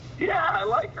I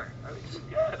like her. I think she's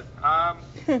good. I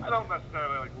don't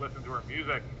necessarily like listen to her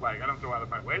music. Like I don't go out of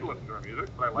my way to listen to her music,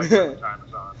 but I like her every time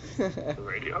it's on the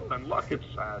radio. And look, it's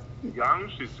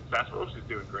young. She's successful. She's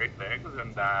doing great things,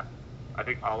 and I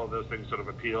think all of those things sort of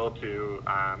appeal to.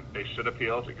 They should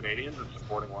appeal to Canadians in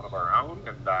supporting one of our own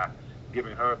and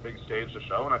giving her a big stage to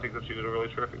show. And I think that she did a really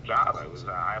terrific job.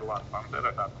 I had a lot of fun with it.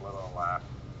 I thought the little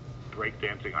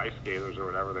breakdancing ice skaters or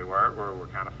whatever they were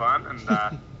kind of fun, and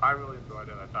I really enjoyed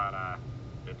it. I thought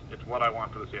it's what I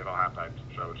want for the CFL halftime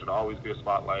show. It should always be a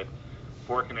spotlight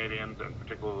for Canadians, and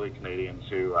particularly Canadians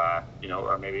who are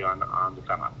maybe on the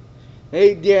come up.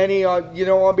 Hey, Danny,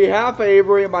 on behalf of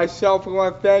Avry and myself, we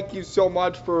want to thank you so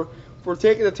much for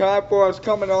taking the time for us,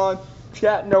 coming on,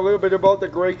 chatting a little bit about the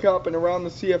Grey Cup and around the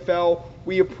CFL.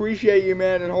 We appreciate you,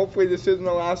 man, and hopefully this isn't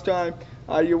the last time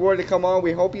you're willing to come on.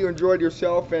 We hope you enjoyed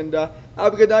yourself, and have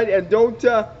a good night. And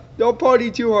don't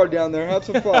party too hard down there. Have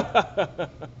some fun.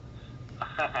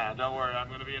 Don't worry, I'm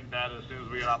going to be in bed as soon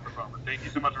as we get off the phone. But thank you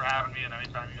so much for having me, and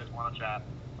anytime you guys want to chat,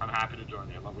 I'm happy to join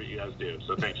you. I love what you guys do,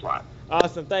 so thanks a lot.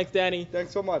 Awesome. Thanks, Danny.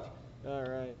 Thanks so much. All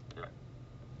right. Yeah.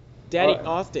 Danny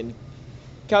Austin,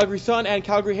 Calgary Sun and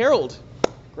Calgary Herald.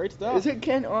 Great stuff. Is it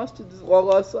Ken Austin's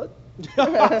last son?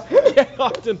 Ken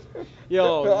Austin.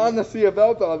 Yo. On the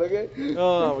CFL thought, okay?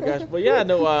 Oh my gosh. But yeah,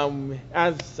 no,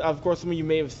 as of course some of you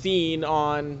may have seen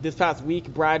on this past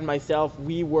week, Brad and myself,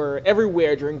 we were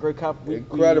everywhere during Grey Cup.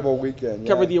 Incredible weekend.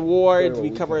 Covered the awards,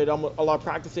 we covered a lot of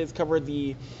practices, covered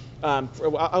the I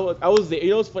was there.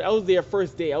 You know, I was there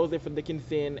first day. I was there for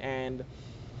Dickinson and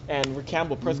Rick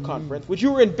Campbell press conference, which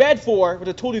you were in bed for, which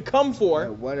I told you to come for. Yeah,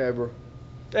 whatever.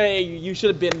 Hey, you should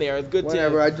have been there. It's good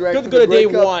whatever. to I drank good to go to day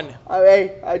one.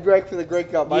 I drank for the Grey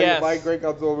Cup. Yes. My Grey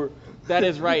Cup's over. That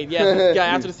is right. Yeah,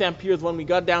 after the St. Peter's one, we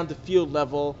got down to field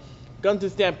level, got into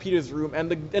St. Peter's room, and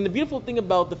the beautiful thing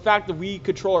about the fact that we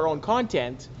control our own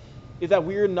content is that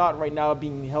we're not right now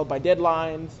being held by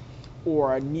deadlines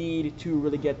or a need to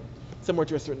really get somewhere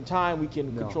to a certain time. We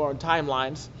can control our own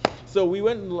timelines. So we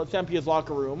went in St. Peter's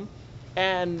locker room,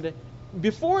 and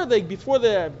before the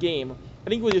game, I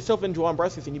think it was yourself and Joanne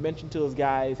Breskus, and you mentioned to those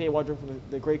guys, hey, I want to drink from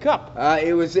the Grey Cup.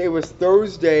 It was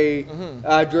Thursday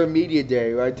during media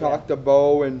day. I talked to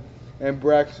Bo and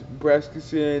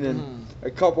Breskusen and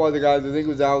a couple other guys. I think it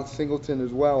was Alex Singleton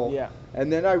as well. Yeah.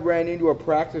 And then I ran into a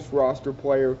practice roster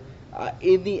player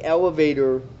in the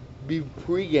elevator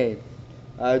pre-game,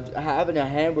 having a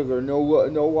hamburger, no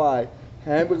lie,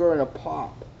 hamburger and a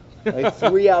pop, like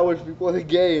 3 hours before the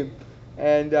game,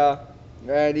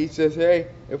 and he says, hey,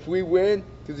 if we win,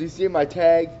 because he's seen my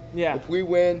tag, if we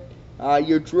win,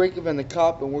 you're drinking from the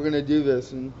cup, and we're going to do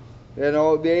this. And,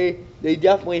 they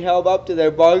definitely held up to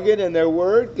their bargain and their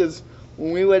word, because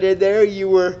when we went in there, you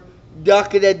were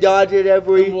ducking and dodging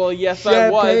every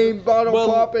champagne bottle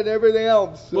pop and everything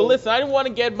else. So. Well, listen, I didn't want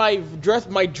to get my dress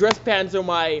pants or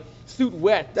my suit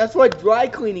wet. That's what dry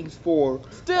cleaning's for.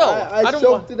 Still, I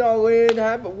soaked it all in.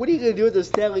 What are you going to do with the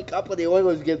Stanley Cup when the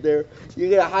Oilers get there? You're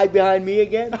going to hide behind me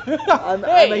again? I'm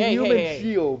a human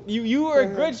shield. You were a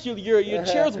good shield. Your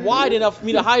chair's wide enough for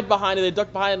me to hide behind it. I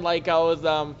ducked behind like I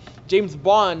was James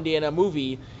Bond in a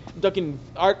movie, ducking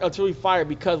artillery fire,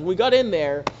 because when we got in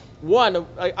there,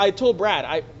 I told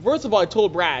Brad, first of all,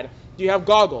 do you have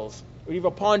goggles? Or do you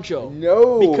have a poncho?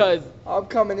 No. Because I'm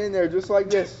coming in there just like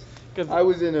this. I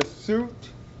was in a suit,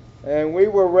 and we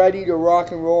were ready to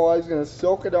rock and roll. I was going to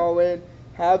soak it all in,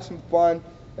 have some fun,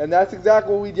 and that's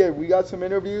exactly what we did. We got some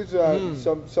interviews.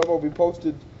 Some will be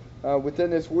posted within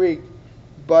this week,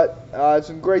 but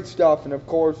some great stuff. And, of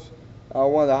course,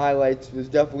 one of the highlights was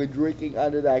definitely drinking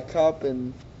under that cup,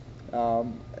 and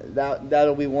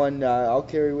that'll be one I'll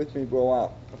carry with me for a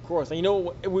while. Of course. And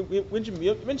we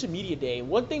mentioned Media Day.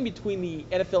 One thing between the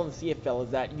NFL and the CFL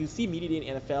is that you see Media Day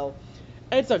in the NFL,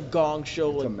 and it's a gong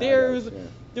show. And there's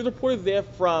reporters there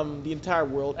from the entire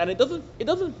world, and it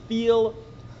doesn't feel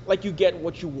like you get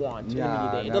what you want in a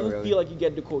Media Day. It doesn't feel like you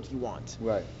get the quotes you want.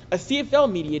 Right. A CFL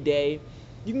Media Day,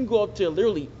 you can go up to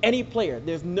literally any player.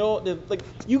 There's like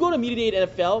you go to Media Day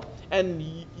at NFL,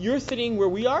 and you're sitting where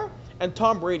we are, and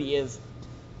Tom Brady is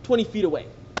 20 feet away.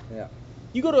 Yeah.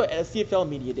 You go to a CFL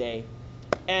Media Day,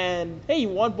 and hey, you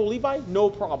want Bo Levi? No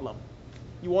problem.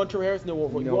 You want Trevor Harris? No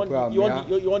worries. No problem. You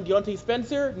want Deontay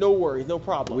Spencer? No worries, no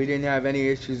problem. We didn't have any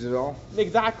issues at all.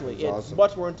 Exactly. It's awesome.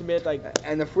 Much more intimate.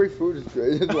 And the free food is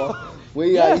good as well.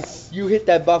 You hit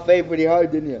that buffet pretty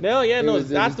hard, didn't you?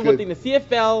 That's the one thing. The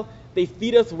CFL, they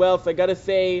feed us well. So I gotta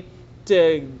say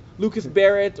to Lucas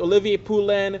Barrett, Olivier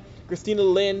Poulin, Christina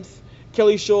Lintz,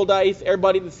 Kelly Scholdice,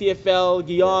 everybody at the CFL,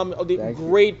 Guillaume,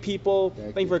 great people.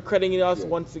 Thank you for crediting us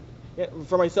once again.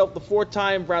 For myself, the fourth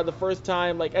time, Brad, the first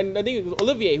time. And I think it was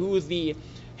Olivier, who was the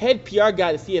head PR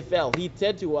guy at the CFL, he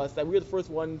said to us that we were the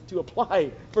first ones to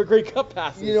apply for Grey Cup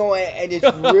passes. You know, and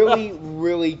it's really,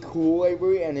 really cool,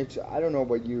 Avery, and it's, I don't know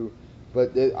about you,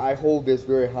 but I hold this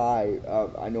very high.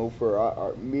 I know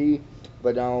for me,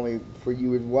 but not only for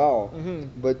you as well,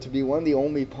 but to be one of the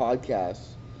only podcasts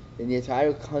in the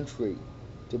entire country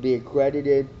to be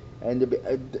accredited and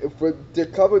to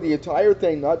cover the entire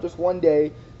thing, not just one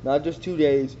day, not just 2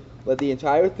 days, but the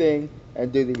entire thing,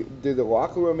 and do the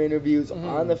locker room interviews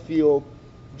on the field.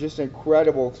 Just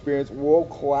incredible experience, world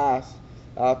class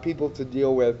people to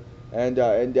deal with, and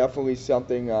definitely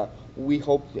something we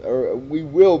hope or we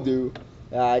will do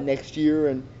next year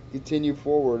and continue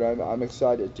forward. I'm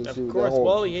excited to see Of course. the whole.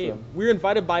 Well, yeah, we're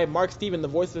invited by Mark Stephen, the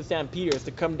voice of the Stampeders,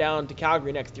 to come down to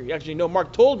Calgary next year. Actually, no,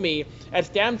 Mark told me at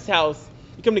Stam's house,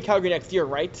 you come to Calgary next year,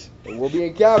 right? We'll be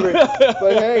in Calgary,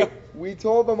 but hey, we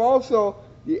told them also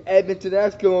the Edmonton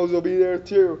Eskimos will be there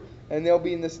too, and they'll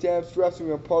be in the Stamps dressing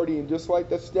room partying just like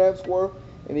the Stamps were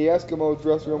in the Eskimos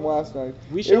dressing room last night.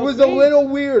 It was a little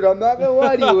weird. I'm not gonna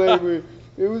lie to you, Avery.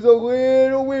 It was a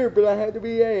little weird, but I had to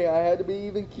be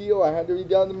even keel. I had to be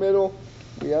down the middle.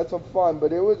 We had some fun,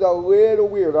 but it was a little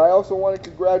weird. I also want to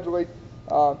congratulate,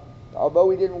 although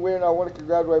we didn't win, I want to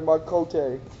congratulate Mark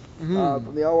Cote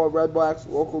from the Ottawa Red Blacks,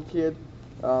 local kid,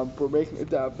 for making it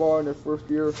that far in his first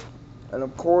year. And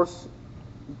of course,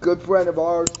 good friend of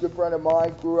ours, good friend of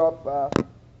mine, grew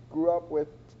up with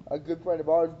a good friend of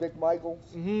ours, Vic Michaels.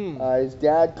 His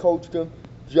dad coached him.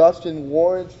 Justin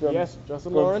Lawrence from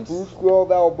Spruce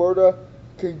Grove, Alberta.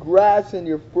 Congrats on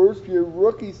your first year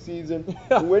rookie season,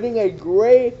 winning a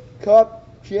Grey Cup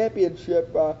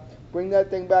championship. Bring that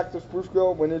thing back to Spruce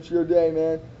Grove when it's your day,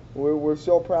 man. We're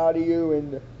so proud of you,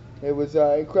 and it was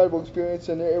an incredible experience,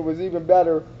 and it was even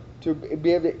better to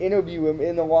be able to interview him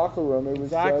in the locker room. It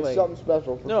was something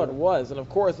special. It was. And of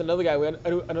course, another guy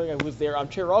who was there,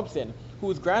 Che Robson,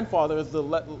 whose grandfather is the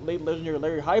late legendary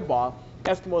Larry Highbaugh,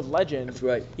 Eskimos legend. That's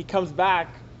right. He comes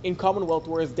back in Commonwealth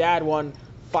where his dad won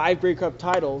 5 Grey Cup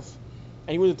titles,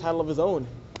 and he won a title of his own.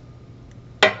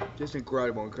 Just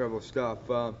incredible stuff.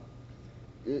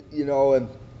 You know, and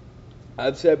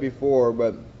I've said before,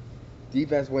 but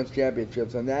defense wins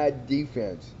championships, and that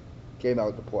defense came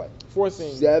out to play.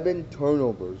 Forcing 7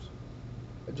 turnovers.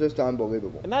 Just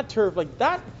unbelievable. And that turf, like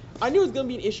that, I knew it was going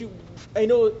to be an issue. I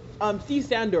know Steve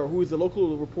Sandor, who is the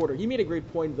local reporter, he made a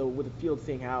great point, though, with the field,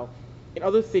 saying how in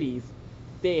other cities,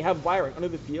 they have wiring under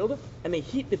the field, and they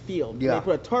heat the field. Yeah. And they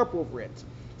put a tarp over it.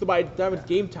 So by the time it's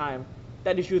game time,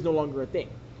 that issue is no longer a thing.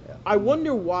 Yeah. I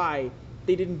wonder why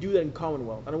they didn't do that in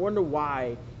Commonwealth. And I wonder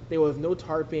why there was no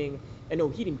tarping and no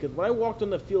heating. Because when I walked on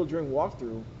the field during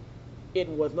walkthrough, it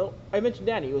was I mentioned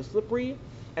Danny, it was slippery.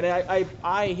 And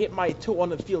I hit my toe on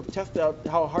the field to test out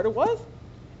how hard it was.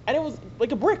 And it was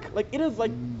like a brick. Like, it is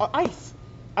like ice.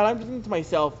 And I'm just thinking to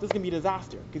myself, this is going to be a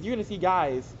disaster. Because you're going to see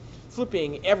guys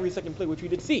slipping every second play, which we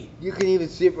did see. You can even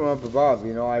see it from up above.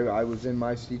 You know, I was in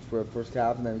my seats for the first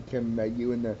half, and then Kim met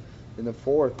you in the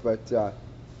fourth. But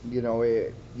you know,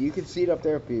 you can see it up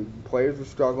there. Players were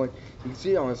struggling. You can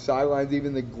see it on the sidelines,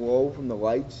 even the glow from the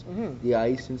lights, the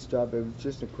ice and stuff. It was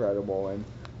just incredible,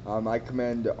 and I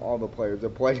commend all the players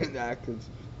that played in that because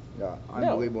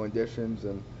unbelievable additions.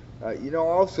 And you know,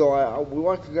 also we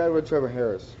want to congratulate Trevor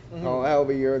Harris. Hell of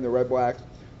a year in the Red Blacks.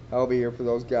 Hell of a year for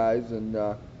those guys,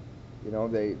 and. You know,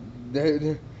 they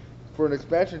for an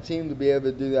expansion team to be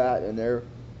able to do that, and their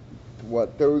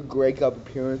 3rd Grey Cup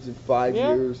appearance in 5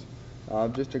 years,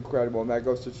 just incredible. And that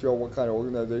goes to show what kind of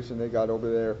organization they got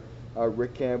over there.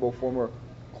 Rick Campbell, former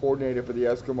coordinator for the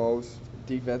Eskimos,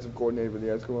 defensive coordinator for the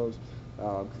Eskimos.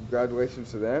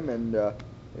 Congratulations to them, and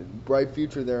bright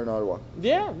future there in Ottawa.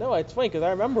 Yeah, no, it's funny because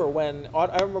I remember when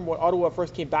Ottawa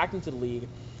first came back into the league,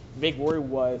 the big worry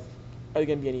was, are they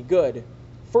going to be any good?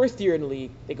 First year in the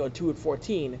league, they go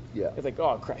 2-14. Yeah. It's like,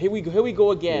 oh crap, here we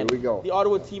go again. Here we go. The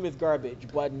Ottawa team is garbage.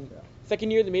 But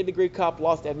second year, they made the Grey Cup,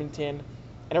 lost to Edmonton,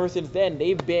 and ever since then,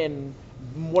 they've been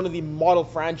one of the model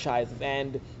franchises.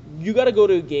 And you got to go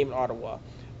to a game in Ottawa.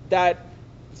 That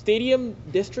stadium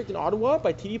district in Ottawa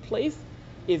by TD Place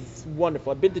is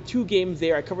wonderful. I've been to 2 games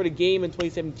there. I covered a game in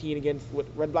 2017 with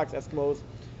Red Blacks Eskimos,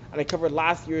 and I covered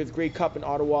last year's Grey Cup in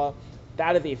Ottawa.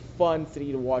 That is a fun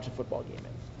city to watch a football game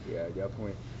in. Yeah,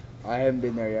 definitely. I haven't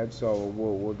been there yet, so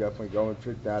we'll definitely go and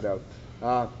check that out.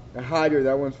 And Hyder,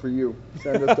 that one's for you.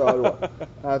 Send us to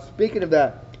Ottawa. Speaking of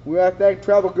that, we want to thank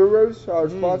Travel Gurus, our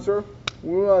sponsor.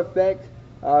 We want to thank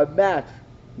Matt.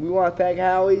 We want to thank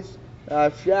Howie's,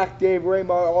 Shaq, Dave,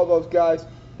 Raymond, all those guys.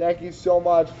 Thank you so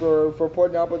much for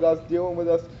putting up with us, dealing with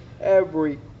us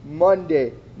every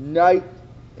Monday night.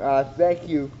 Thank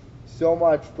you so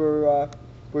much for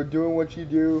for doing what you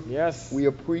do. Yes. We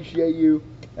appreciate you.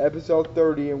 Episode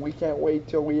 30, and we can't wait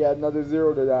till we add another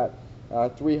 0 to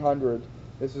that. 300.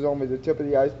 This is only the tip of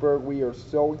the iceberg. We are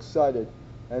so excited.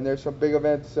 And there's some big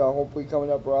events hopefully coming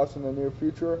up for us in the near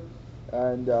future.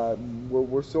 And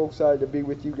we're so excited to be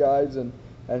with you guys and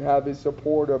have the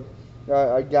support of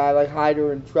a guy like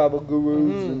Hyder and Travel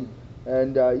Gurus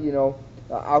and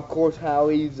of course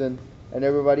Hallie's and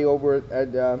everybody over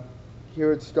at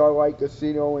here at Starlight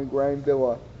Casino in Grand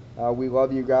Villa. We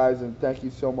love you guys and thank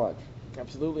you so much.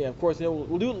 Absolutely. Of course,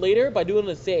 we'll do it later, but I do want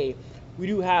to say we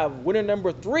do have winner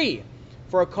number 3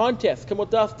 for a contest. Come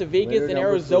with us to Vegas and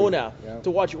Arizona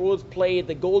to watch Oilers play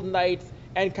the Golden Knights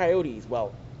and Coyotes.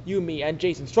 Well, you, me, and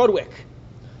Jason Strodwick.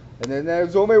 And then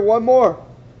there's only one more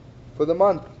for the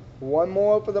month. One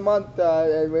more for the month,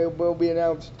 and it will be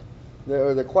announced.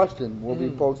 The question will be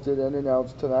posted and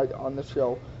announced tonight on the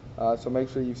show. So make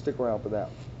sure you stick around for that.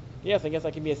 Yes, I guess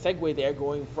that can be a segue there,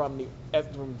 going from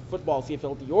football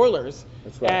CFL to the Oilers.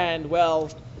 That's right. And,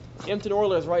 well, Edmonton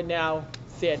Oilers right now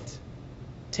sit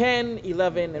 10,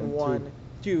 11, and 1.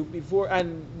 2 before,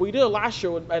 and we did a last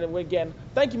show, and again,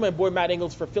 thank you, my boy Matt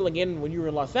Ingles, for filling in when you were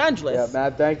in Los Angeles. Yeah,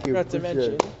 Matt, thank you. Not to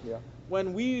mention,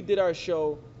 when we did our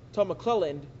show, Tom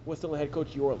McClelland was still the head coach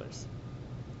of the Oilers.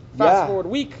 Fast forward a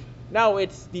week, now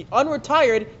it's the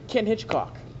unretired Ken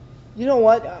Hitchcock. You know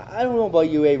what? I don't know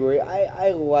about you, Avery. I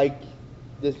like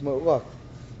this move. Look,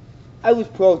 I was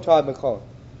pro Todd McClelland.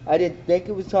 I didn't think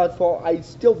it was Todd's fault. I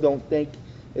still don't think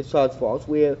it's Todd's fault.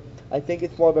 I think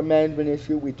it's more of a management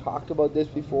issue. We talked about this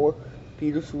before.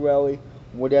 Peter Chiarelli,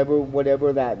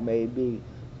 whatever that may be.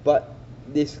 But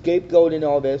the scapegoat in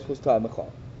all this was Todd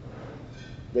McClelland.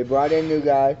 They brought in a new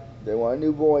guy. They want a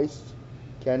new voice.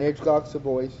 Ken Hitchcock's the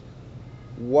voice.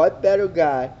 What better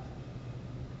guy?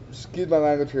 Excuse my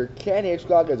language here. Ken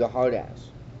Hitchcock is a hard ass.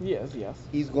 Yes.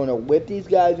 He's going to whip these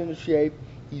guys into shape.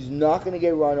 He's not going to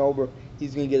get run over.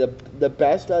 He's going to get the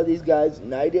best out of these guys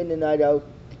night in and night out.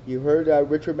 You heard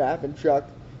Richard Maffenchuck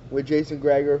with Jason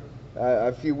Greger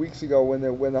a few weeks ago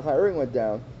when the hiring went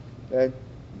down. And,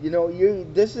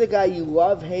 this is a guy you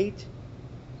love, hate,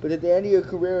 but at the end of your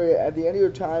career, at the end of your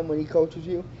time when he coaches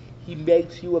you, he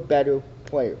makes you a better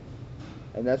player.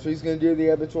 And that's what he's going to do to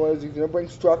the Edmonton Oilers. He's going to bring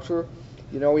structure.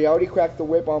 He already cracked the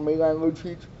whip on Milan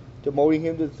Lucic, demoting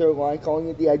him to the third line, calling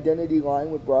it the identity line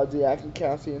with Brodziak and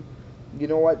Cassian. You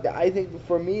know what? I think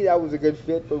for me that was a good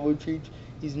fit for Lucic.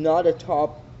 He's not a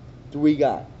top 3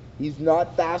 guy. He's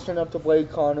not fast enough to play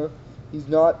Connor. He's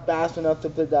not fast enough to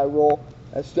fit that role.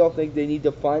 I still think they need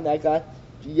to find that guy.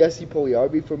 Jesse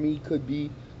Puljujärvi for me could be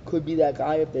that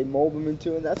guy if they mold him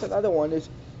into. And that's another one.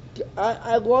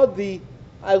 I love the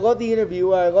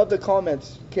interview. I love the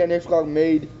comments Ken Hitchcock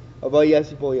made about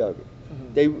Jesse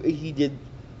Puljujärvi. He did,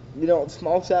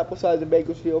 small sample size in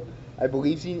Bakersfield. I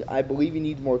believe he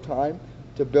needs more time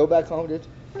to build that confidence.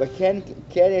 But Ken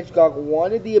Hitchcock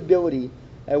wanted the ability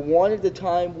and wanted the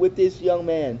time with this young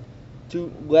man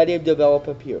to let him develop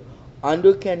up here.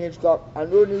 Under Ken Hitchcock,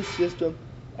 under a new system,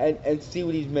 and see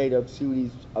what he's made of, see what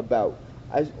he's about.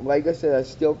 Like I said, I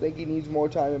still think he needs more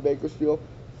time in Bakersfield.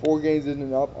 4 games isn't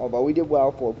enough, although he did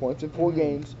well, 4 points in 4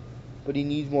 games. But he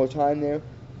needs more time there.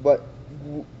 But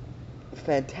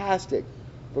fantastic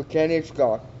for Ken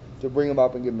Hitchcock to bring him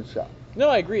up and give him a shot. No,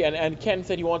 I agree. And Ken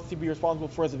said he wants to be responsible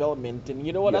for his development. And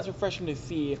you know what? That's refreshing to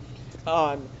see.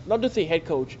 Not just a head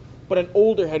coach, but an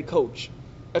older head coach.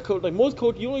 A coach like most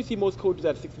coaches, you only see most coaches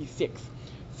at 66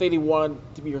 say they want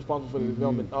to be responsible for the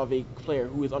development of a player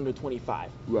who is under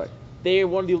 25. Right. They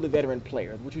want to deal with the veteran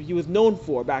player, which he was known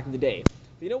for back in the day.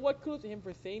 But you know what? Kudos to him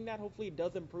for saying that. Hopefully it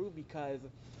does improve, because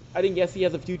I think, yes, he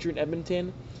has a future in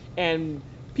Edmonton. And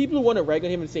people who want to rag on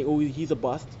him and say, oh, he's a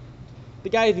bust, the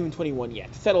guy isn't even 21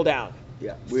 yet. Settle down.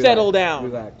 Yeah. Settle down.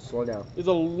 Relax. Slow down. There's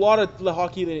a lot of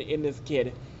hockey in this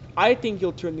kid. I think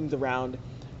he'll turn things around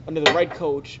under the right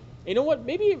coach. You know what?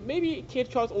 Maybe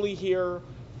Hitchcock's only here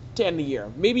to end the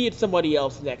year. Maybe it's somebody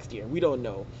else next year. We don't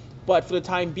know. But for the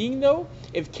time being, though,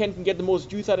 if Ken can get the most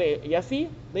juice out of Yessi,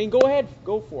 then go ahead.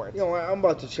 Go for it. I'm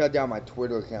about to shut down my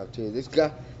Twitter account, too.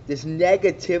 This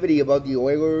negativity about the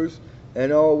Oilers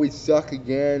and, we suck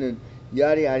again and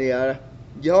yada, yada, yada.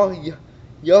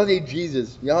 Y'all need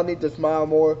Jesus. Y'all need to smile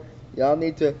more. Y'all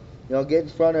need to, get in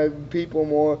front of people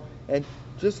more and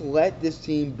just let this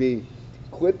team be.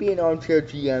 Quit being armchair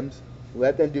GMs.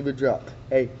 Let them do the job.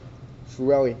 Hey,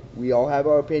 Chiarelli, we all have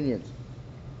our opinions.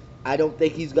 I don't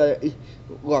think he's got to...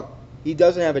 Look, he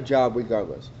doesn't have a job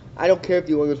regardless. I don't care if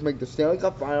the Oilers make the Stanley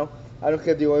Cup final. I don't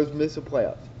care if the Oilers miss the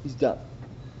playoffs. He's done.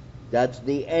 That's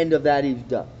the end of that. He's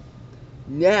done.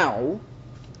 Now,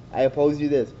 I oppose you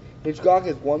this. Hitchcock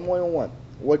is 1-1-1,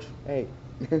 which, hey,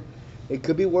 it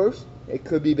could be worse. It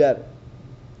could be better.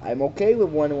 I'm okay with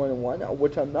 1-1-1.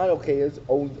 Which I'm not okay is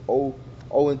 0-3 or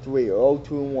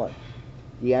 0-2-1.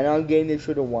 The Anon game they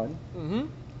should have won.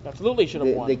 Absolutely should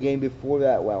have won. The game before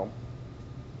that, well,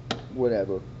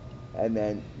 whatever. And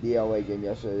then the LA game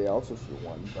yesterday, they also should have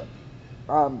won.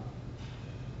 But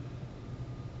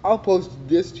I'll post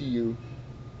this to you.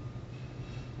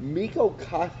 Mikko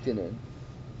Koskinen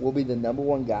will be the number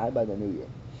 1 guy by the new year.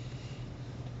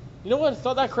 You know what? It's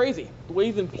not that crazy. The way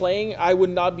he's been playing, I would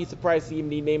not be surprised to see him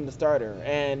be named the starter.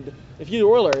 And if you're the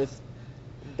Oilers,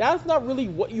 that's not really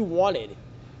what you wanted.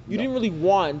 You didn't really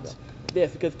want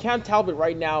this, because Cam Talbot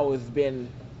right now has been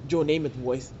Joe Namath's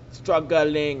voice,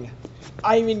 struggling.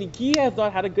 I mean, he has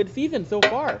not had a good season so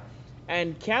far,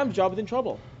 and Cam's job is in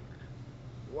trouble.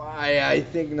 Well, I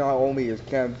think not only is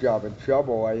Cam's job in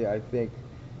trouble, I think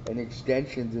an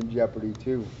extension's in jeopardy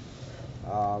too.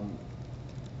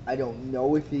 I don't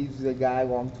know if he's the guy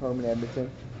long-term in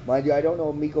Edmonton. Mind you, I don't know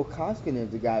if Mikko Koskinen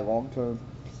is the guy long-term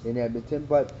in Edmonton,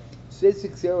 but Sid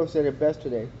Seixeiro said it best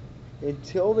today.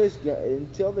 Until this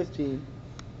team,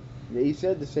 he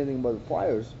said the same thing about the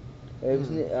Flyers. It was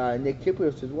Nick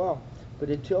Kipris as well. But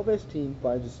until this team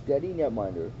finds a steady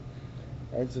netminder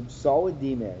and some solid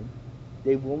D-man,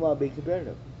 they will not be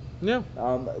competitive. Yeah.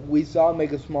 We saw him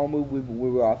make a small move. We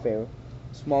were off air.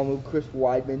 Small move. Chris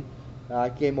Weidman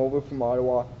came over from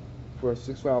Ottawa for a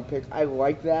 6th-round pick. I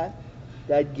like that.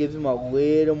 That gives him a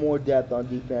little more depth on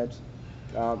defense.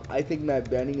 I think Matt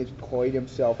Benning has played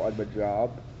himself out of a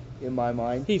job, in my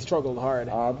mind. He struggled hard.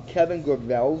 Kevin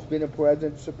Gravel's been a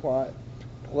pleasant surprise.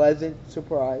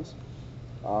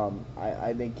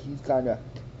 I think he's kind of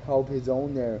held his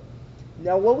own there.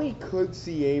 Now, what we could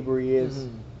see, Avery, is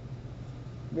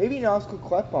maybe an Oscar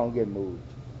Klefbom get moved.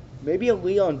 Maybe a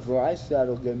Leon Draisaitl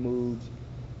will get moved.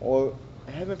 Or,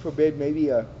 heaven forbid, maybe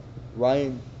a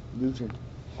Ryan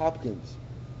Nugent-Hopkins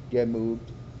get moved.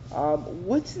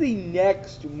 What's the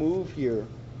next move here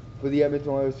for the Edmonton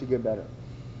Oilers to get better?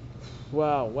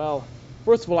 Wow, well,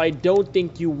 first of all, I don't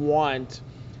think you want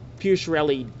Pierce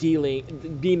Chiarelli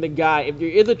being the guy. If there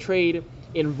is a trade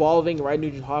involving Ryan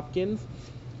Nugent-Hopkins,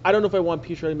 I don't know if I want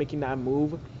Pierce Chiarelli making that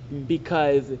move,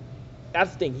 because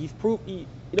that's the thing. He's proved. You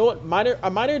know what?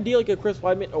 A minor deal like a Chris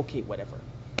Weidman, okay, whatever.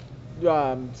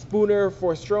 Spooner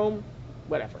for Strome,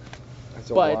 whatever. That's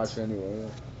a watch anyway. Yeah.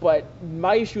 But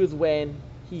my issue is when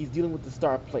he's dealing with the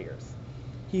star players.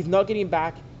 He's not getting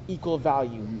back equal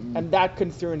value, and that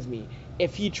concerns me.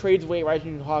 If he trades away Ryan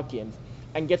Nugent-Hopkins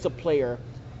and gets a player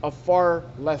of far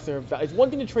lesser value, it's one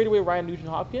thing to trade away Ryan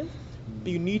Nugent-Hopkins,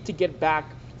 but you need to get back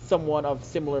someone of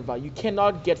similar value. You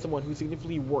cannot get someone who's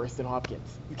significantly worse than Hopkins.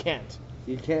 You can't.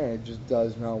 You can't. It just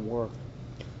does not work.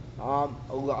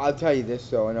 I'll tell you this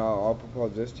though, and I'll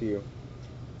propose this to you.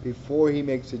 Before he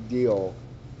makes a deal,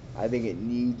 I think it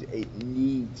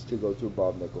needs to go through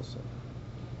Bob Nicholson.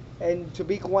 And to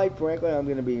be quite frank, I'm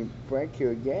going to be frank here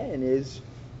again, is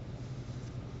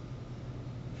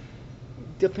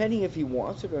depending if he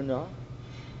wants it or not,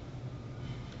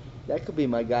 that could be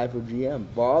my guy for GM.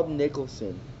 Bob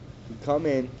Nicholson could come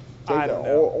in,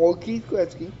 or Keith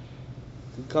Gretzky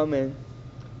could come in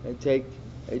and take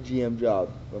a GM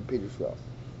job from Peter Strauss.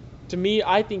 To me,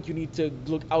 I think you need to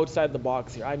look outside the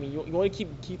box here. I mean, you want to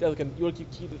keep Keith as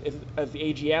the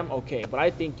AGM, okay, but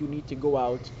I think you need to go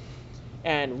out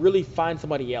and really find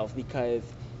somebody else, because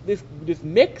this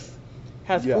mix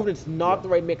has proven it's not the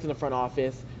right mix in the front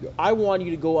office. Yeah. I want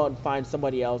you to go out and find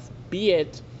somebody else, be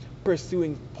it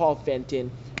pursuing Paul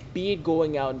Fenton, be it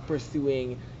going out and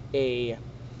pursuing a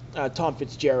Tom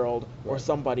Fitzgerald or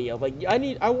somebody else. Like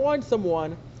I want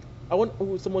someone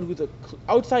who's an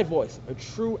outside voice, a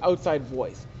true outside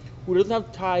voice, who doesn't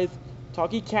have ties to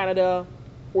Hockey Canada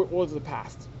or to the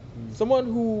past. Someone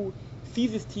who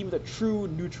sees his team with a true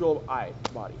neutral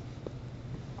body.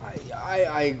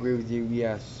 I agree with you,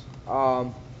 yes.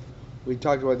 We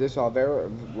talked about this off air.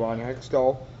 Ron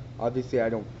Hextall, obviously I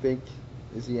don't think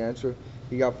is the answer.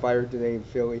 He got fired today in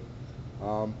Philly.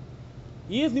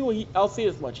 He is new. I'll say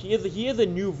this much. He is a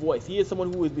new voice. He is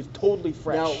someone who is totally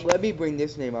fresh. Now, let me bring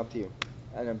this name up to you,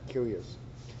 and I'm curious,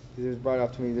 because it was brought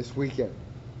up to me this weekend.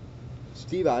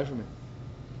 Steve Yzerman.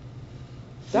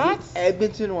 That's...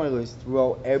 Edmonton Oilers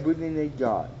throw everything they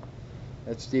got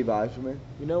at Steve Yzerman.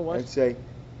 You know what? And say,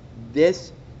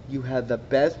 you have the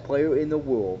best player in the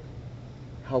world.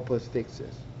 Help us fix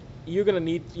this. You're going to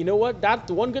need... You know what? That's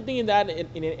the one good thing in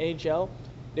NHL.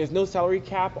 There's no salary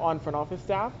cap on front office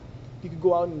staff. You could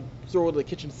go out and throw the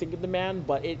kitchen sink at the man,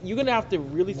 but you're going to have to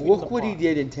really... Look what he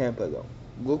did in Tampa, though.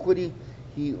 Look what he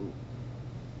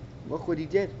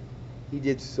did. He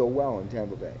did so well in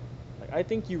Tampa Bay. I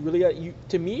think you really got...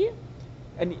 To me,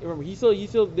 And remember, he still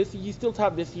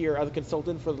have this year as a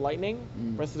consultant for the Lightning,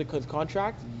 rest of his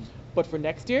contract. But for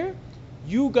next year,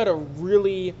 you gotta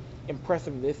really impress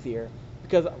him this year,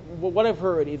 because what I've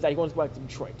heard is that he wants to go back to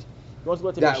Detroit. He wants to go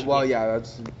back to Michigan. Well, yeah,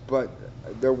 but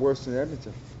they're worse than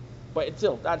Edmonton. But it's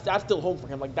still that's still home for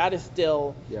him. Like, that is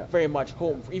still Yeah. very much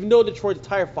home. Even though Detroit's a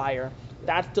tire fire,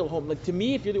 that's still home. Like, to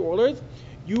me, if you're the Oilers,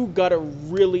 you gotta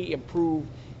really improve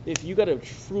this. You gotta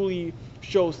truly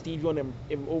show Steve you want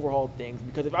to overhaul things,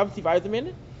 because if I'm Steve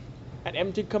Eisenman and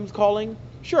Edmonton comes calling,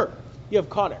 sure, you have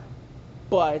Connor.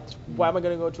 But why am I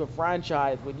going to go to a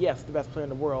franchise with, yes, the best player in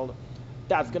the world,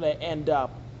 that's going to end up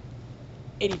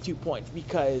 82 points?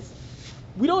 Because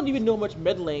we don't even know how much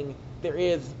meddling there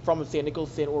is from, say,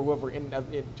 Nicholson or whoever into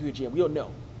a GM. We don't know.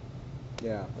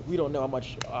 Yeah. Like, we don't know how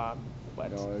much.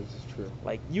 But No, this is true.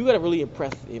 like, you got to really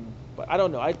impress him. But I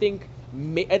don't know. I think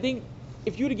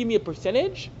if you were to give me a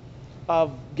percentage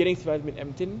of getting Steve Eisenman in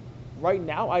Edmonton right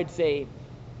now, I'd say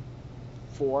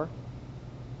 4,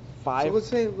 5.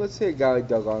 So let's say a guy like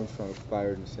Doug Armstrong is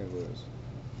fired in St. Louis.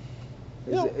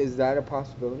 Is that a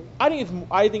possibility? I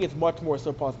think it's much more so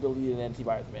a possibility than Steve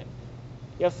Eisenman.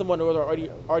 You have someone who's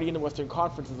already in the Western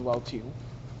Conference as well too.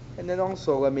 And then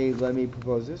also let me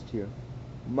propose this to you.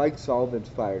 Mike Sullivan's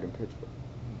fired in Pittsburgh.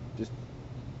 Just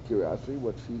curiosity,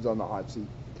 he's on the hot seat.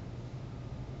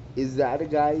 Is that a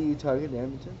guy you target in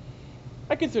Edmonton?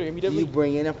 I consider him. Do you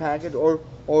bring in a package, or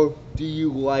do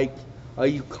you are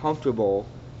you comfortable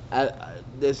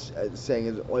this saying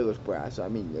is Oilers brass? I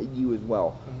mean, you as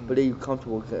well. But are you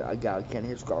comfortable with a guy like Ken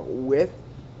Hitchcock with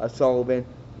a Sullivan,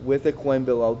 with a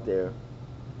Quenneville out there?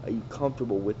 Are you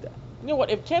comfortable with that? You know what?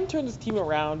 If Ken turns his team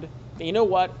around, then you know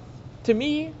what? To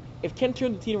me, if Ken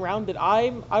turns the team around, then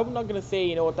I'm not gonna say,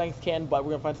 you know what, thanks Ken, but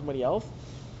we're gonna find somebody else.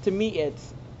 To me,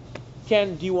 it's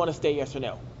Ken. Do you want to stay? Yes or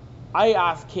no? I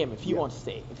ask him if he wants to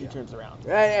stay, if he turns around.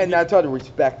 And that's out of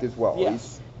respect as well.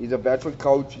 Yes. He's a veteran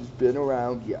coach. He's been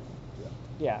around.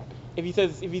 Yeah. If he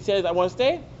says I want to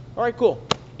stay, all right, cool.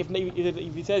 If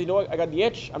he says, you know what, I got the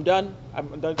itch, I'm done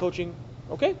coaching.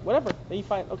 Okay, whatever. Then you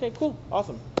find, okay, cool,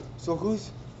 awesome. So who's?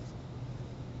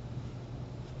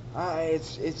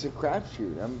 It's a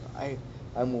crapshoot.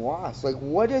 I'm lost. Like,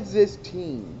 what does this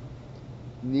team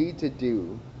need to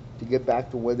do to get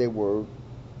back to where they were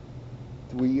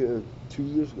 2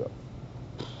 years ago,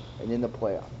 and in the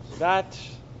playoffs? That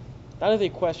is a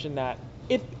question that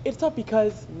it's tough,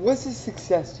 because What's a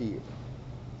success to you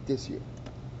this year?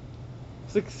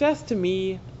 success to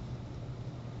me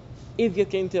is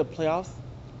getting to the playoffs.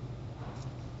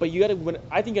 But you gotta win.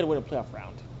 I think you gotta win a playoff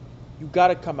round. You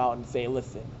gotta come out and say,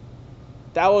 listen,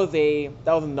 that was an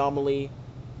anomaly.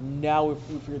 Now we're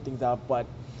figuring things out. But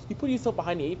you put yourself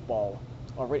behind the 8 ball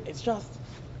already. It's just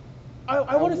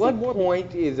I want to see more. At what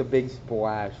point is a big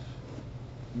splash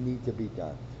need to be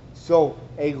done? So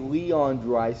a Leon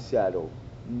Draisaitl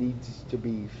needs to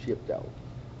be shipped out.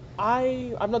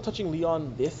 I'm not touching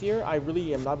Leon this year. I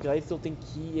really am not, because I still think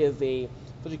he is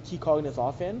such a key cog in this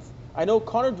offense. I know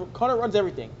Connor runs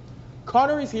everything.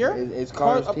 Connor is here. It's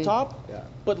Connor's Connor's up team. top. Yeah.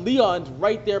 But Leon's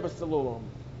right there, but still alone.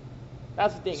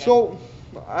 That's the thing. So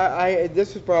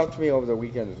this was brought up to me over the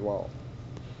weekend as well.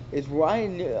 Is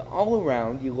Ryan all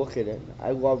around? You look at it.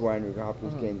 I love Ryan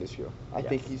Hopkins' game this year. I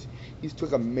think he's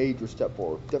took a major step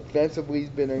forward. Defensively, he's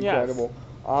been incredible.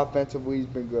 Yes. Offensively, he's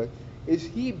been good. Is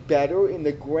he better in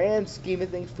the grand scheme of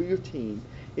things for your team?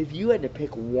 If you had to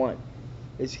pick one,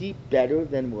 is he better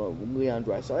than Leon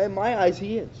Draisaitl? In my eyes,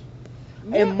 he is.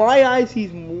 Yeah. In my eyes,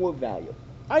 he's more valuable.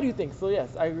 I do think so,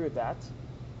 yes. I agree with that.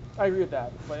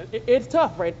 But it's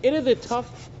tough, right? It is a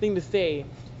tough thing to say,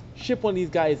 ship one of these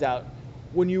guys out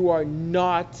when you are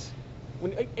not.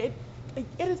 It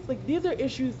is like, these are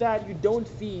issues that you don't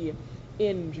see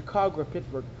in Chicago or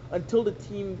Pittsburgh until the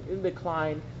team in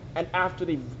decline and after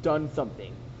they've done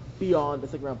something beyond the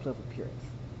second round playoff appearance.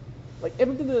 Like,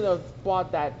 Edmonton is in a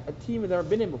spot that a team has never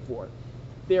been in before.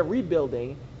 They're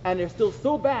rebuilding, and they're still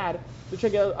so bad, they're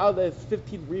trying to get out of this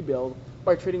 15th rebuild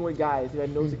by trading away guys who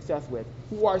had no success with,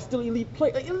 who are still elite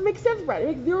players. Like, it makes sense, Brad. It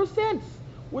makes 0 sense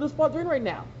with the spot they're in right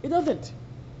now. It doesn't.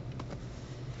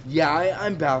 Yeah,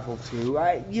 I'm baffled too.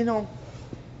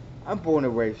 I'm born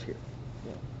and raised here.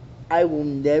 Yeah. I will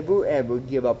never ever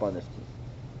give up on this team.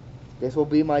 This will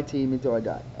be my team until I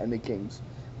die. And the Kings,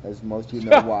 as most of you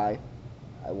know why.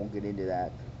 I won't get into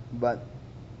that. But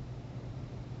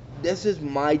this is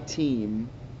my team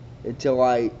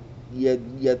until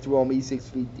you throw me 6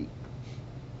 feet deep.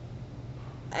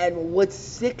 And what's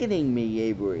sickening me,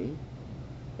 Avery,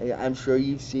 and I'm sure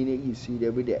you've seen it, you see it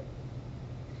every day,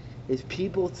 is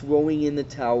people throwing in the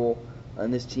towel on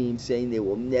this team, saying they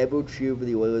will never cheer for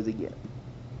the Oilers again.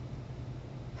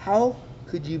 How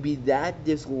could you be that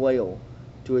disloyal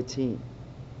to a team?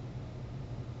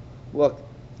 Look,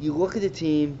 you look at a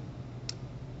team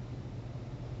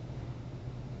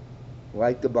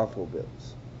like the Buffalo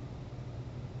Bills.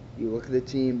 You look at a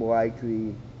team like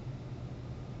the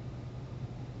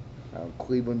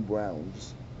Cleveland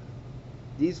Browns.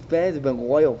 These fans have been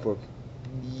loyal for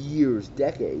years,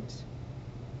 decades.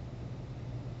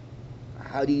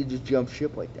 How do you just jump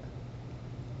ship like that?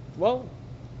 Well,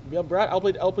 yeah, Brad, I'll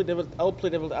play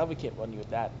devil's advocate on you with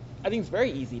that. I think it's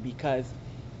very easy because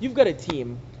you've got a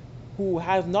team who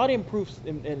has not improved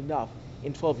enough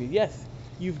in 12 years. Yes,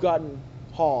 you've gotten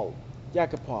Hall,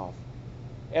 Yakupov,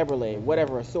 Eberle,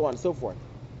 whatever, so on and so forth.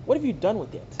 What have you done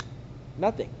with it?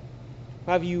 Nothing.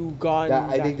 Have you gone?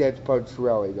 I think that's part of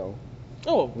Cirelli, though.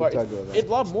 Oh, but it's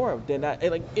a lot more than that.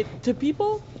 To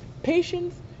people,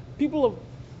 patience. People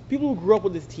who grew up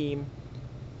with this team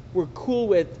were cool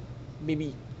with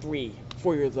maybe 3-4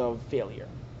 years of failure.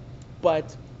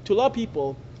 But to a lot of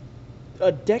people,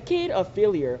 a decade of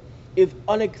failure is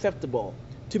unacceptable.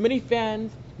 To many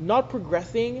fans, not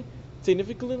progressing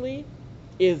significantly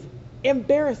is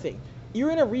embarrassing.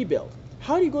 You're in a rebuild.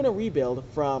 How are you going to rebuild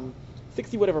from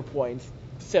 60 whatever points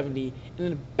to 70 and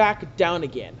then back down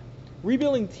again?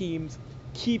 Rebuilding teams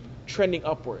keep trending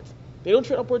upwards. They don't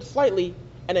trend upwards slightly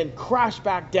and then crash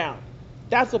back down.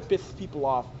 That's what pisses people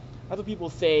off. That's what people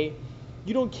say.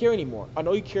 You don't care anymore.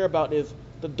 All you care about is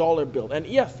the dollar bill. And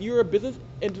yes, you're a business.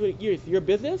 You're a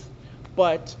business,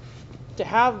 but to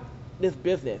have this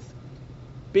business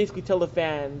basically tell the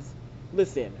fans,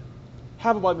 listen,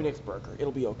 have a Bobby Nix burger.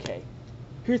 It'll be okay.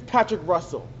 Here's Patrick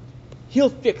Russell. He'll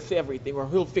fix everything, or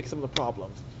he'll fix some of the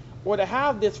problems. Or to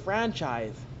have this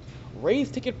franchise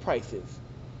raise ticket prices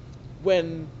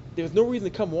when there's no reason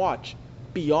to come watch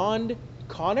beyond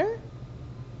Connor,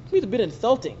 to me it's a bit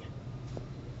insulting.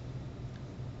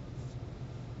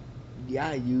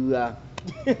 Yeah, you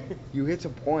hit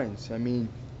some points. I mean,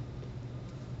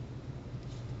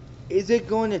 is it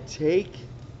going to take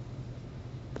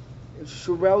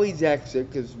Cirelli's exit,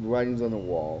 because writing's on the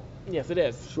wall? Yes, it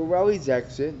is. Cirelli's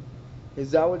exit,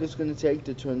 is that what it's going to take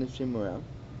to turn this team around?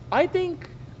 I think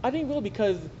it will,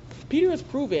 because Peter has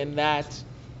proven that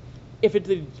if it's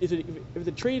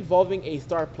a trade involving a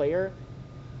star player,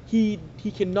 he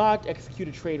cannot execute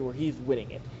a trade where he's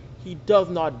winning it. He does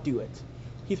not do it.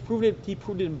 He's proven it. He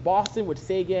proved it in Boston with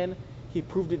Sagan. He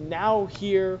proved it now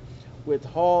here with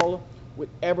Hall, with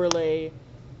Eberle,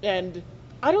 and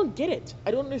I don't get it.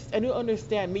 I don't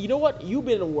understand. You know what? You've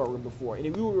been in a war room before, and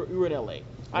you were in LA.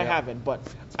 I haven't, but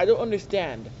I don't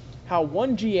understand how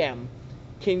one GM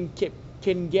can keep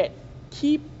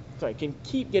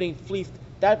getting fleeced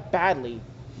that badly,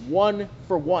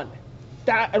 1-for-1.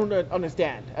 That I don't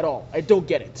understand at all. I don't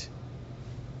get it.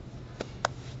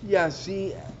 Yeah,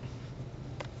 see,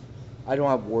 I don't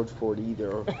have words for it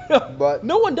either. But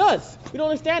no one does. We don't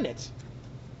understand it.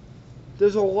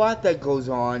 There's a lot that goes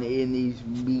on in these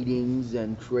meetings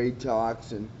and trade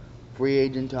talks and free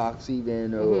agent talks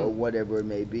even, or whatever it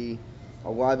may be. A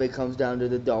lot of it comes down to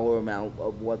the dollar amount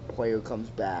of what player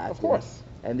comes back. Of course.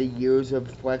 And the years of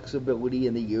flexibility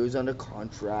and the years under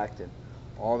contract and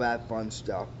all that fun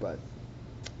stuff. But,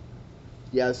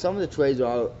 yeah, some of the trades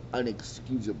are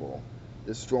unexcusable.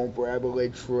 The Strome for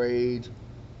Eberle trade,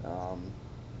 the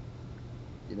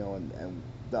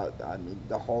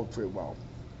Hall trade, well.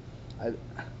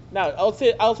 Now, I'll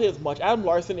say as much. Adam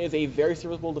Larson is a very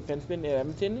serviceable defenseman in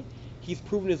Edmonton. He's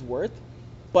proven his worth.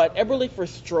 But Eberle for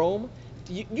Strome,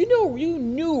 you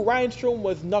knew Ryan Strome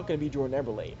was not going to be Jordan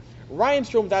Eberle. Ryan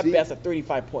Strome's at best a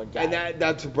 35-point guy. And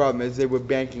that's the problem, is they were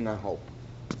banking on hope.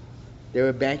 They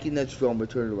were banking that Strome would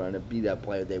turn around and be that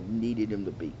player they needed him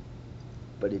to be.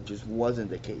 But it just wasn't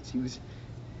the case.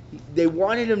 They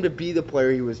wanted him to be the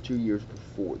player he was 2 years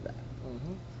before that,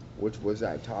 which was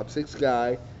that top 6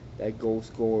 guy, that goal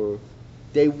scorer.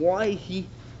 You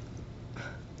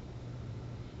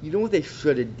know what they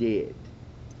should have did?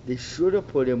 They should have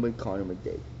put him with Connor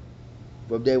McDavid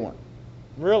from day one.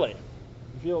 Really?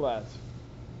 You feel that?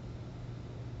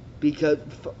 Because,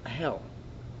 hell,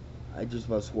 I just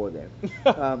about swore there.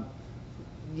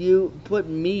 You put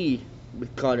me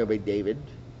with Connor McDavid,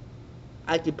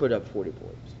 I could put up 40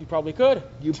 points. You probably could.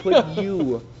 You put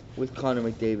you with Connor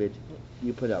McDavid,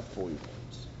 you put up 40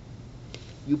 points.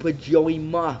 You put Joey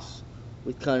Moss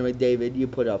with Connor McDavid, you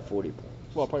put up 40 points.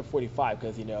 Well, probably 45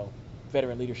 because,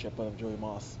 veteran leadership of Joey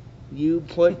Moss. You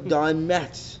put Don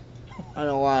Metz on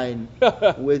a line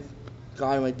with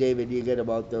Connor McDavid, you get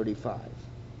about 35.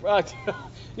 Right.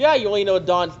 Yeah, you only know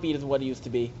Don's speed is what it used to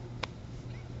be.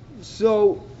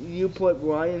 So, you put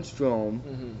Ryan Strome,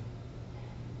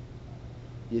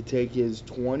 you take his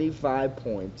 25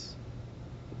 points,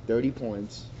 30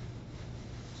 points.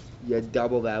 You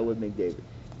double that with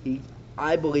McDavid.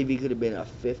 I believe he could have been a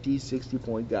 50,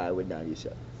 60-point guy with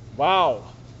 97. Wow.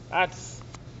 That's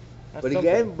But something.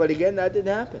 again, that didn't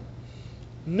happen.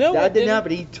 No, That it didn't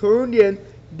happen. He turned in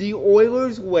the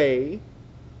Oilers' way.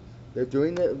 They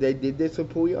did this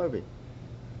with Puljujarvi.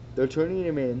 They're turning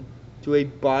him in to a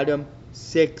bottom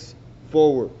 6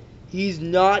 forward. He's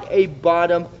not a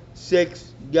bottom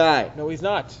 6 guy. No, he's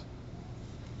not.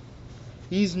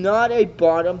 He's not a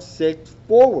bottom 6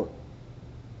 forward.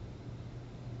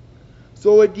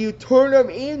 So if you turn him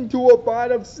into a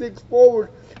bottom 6 forward,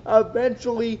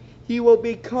 eventually he will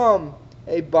become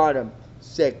a bottom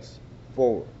 6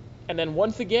 forward. And then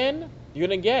once again, you're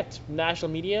going to get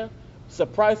national media.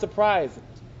 Surprise, surprise.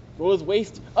 Oilers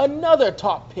waste another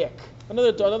top pick.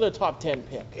 Another top 10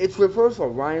 pick. It's reversal.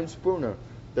 Ryan Spooner.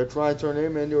 They're trying to turn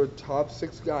him into a top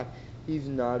 6 guy. He's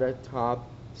not a top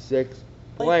 6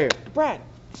 player. Brad,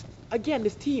 again,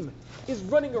 this team is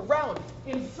running around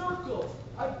in circles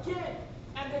again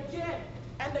and again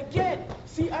and again.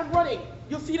 See, I'm running.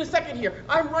 You'll see in a second here.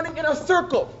 I'm running in a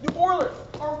circle. The Oilers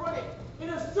are running in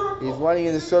a circle. He's running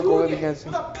in the circle They're doing against it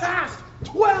for the past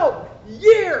 12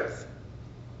 years.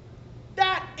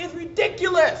 That is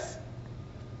ridiculous.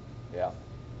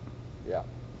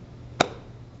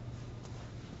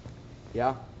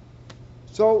 Yeah.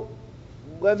 So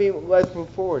let's move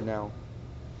forward now.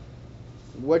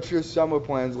 What's your summer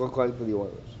plans look like for the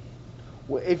Oilers?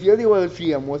 Well, if you're the Oilers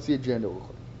GM, what's the agenda look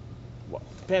like? Well,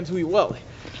 depends who you will.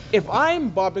 If I'm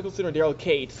Bob Mickelson or Daryl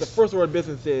Cates, the first order of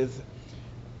business is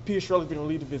Peter Chiarelli's going to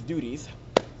relieve of his duties.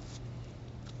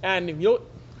 And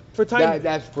for time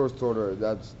That's first order.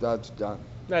 That's done.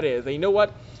 that is. And you know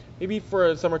what? Maybe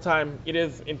for summertime, it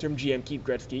is interim GM Keith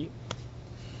Gretzky.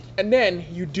 And then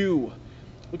you do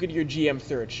look at your GM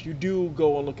search. You do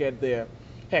go and look at the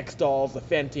Hextalls, the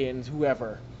Fentons,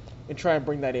 whoever, and try and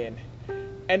bring that in.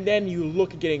 And then you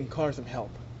look at getting Connor some help.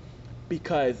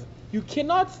 Because you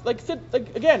cannot, like Sid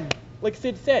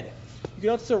said, you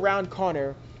cannot surround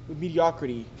Connor with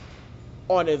mediocrity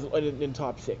in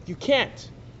top 6. You can't.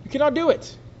 You cannot do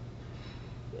it.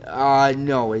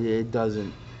 No, it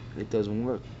doesn't. It doesn't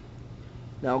work.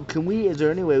 Now, is there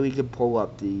any way we can pull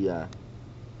up the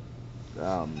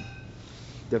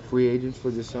free agents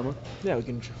for this summer? Yeah, we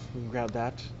can grab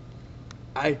that.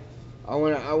 I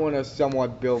want to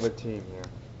somewhat build a team here.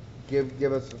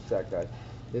 Give us a sec, guys.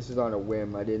 This is on a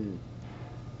whim. I didn't.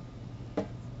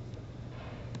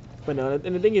 But no,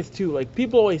 and the thing is too, like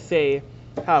people always say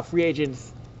how free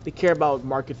agents they care about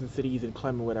markets and cities and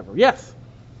climate, whatever. Yes,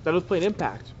 that does play an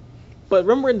impact. But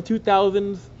remember in the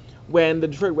 2000s when the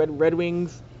Detroit Red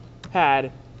Wings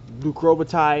had Luc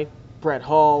Robitaille, Brett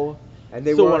Hull, And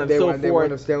they so won, on and they so won, they forth.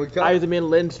 won a Stanley Cup. Yzerman,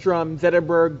 Lindstrom,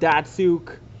 Zetterberg,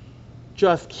 Datsuk,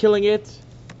 just killing it.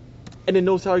 And in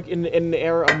the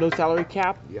era of no salary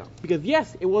cap. Yeah. Because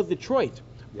yes, it was Detroit,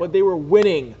 Yeah. but they were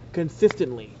winning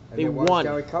consistently. And they won won. a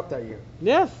Stanley Cup that year.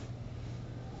 Yes.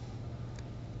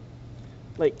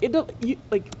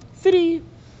 City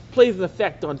plays an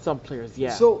effect on some players.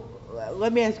 Yeah. So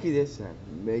let me ask you this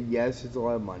then. Yes, it's a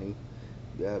lot of money.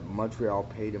 Montreal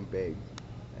paid him big,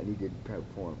 and he didn't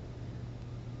perform.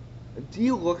 Do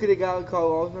you look at a guy like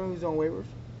Carl Osner who's on waivers?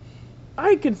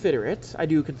 I consider it. I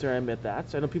do consider. I admit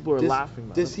that. I know people are laughing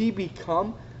about Does it. he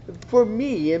become, for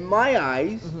me, in my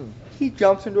eyes, Mhm. he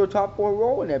jumps into a top 4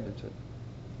 role in Edmonton?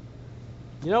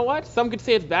 You know what? Some could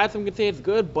say it's bad. Some could say it's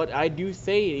good. But I do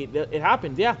say it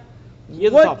happens. Yeah. He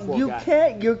is a top 4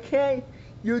 guy. You can't.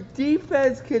 Your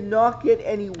defense cannot get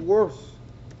any worse.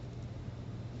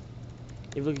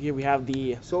 If you look here, we have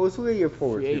the So let's look at your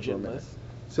forwards free here for a agent minute. list.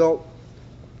 So,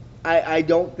 I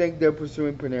don't think they're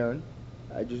pursuing Panarin.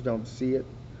 I just don't see it.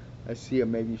 I see it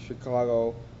maybe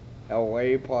Chicago,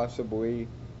 LA possibly.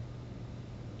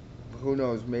 Who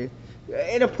knows, me?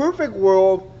 In a perfect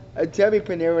world, Teddy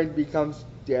Panarin becomes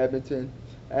to Edmonton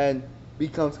and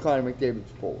becomes Connor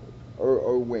McDavid's forward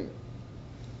or wing.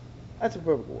 That's a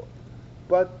perfect world.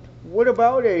 But what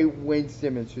about a Wayne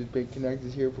Simmons who's been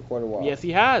connected here for quite a while? Yes,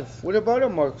 he has. What about a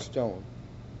Mark Stone?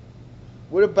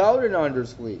 What about an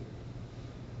Anders Lee?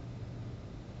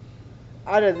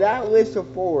 Out of that list of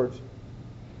forwards,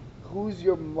 who's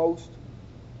your most,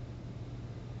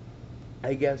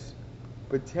 I guess,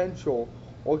 potential,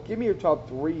 or give me your top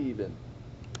 3 even.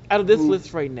 Out of this who-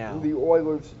 list right now. Who the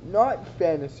Oilers, not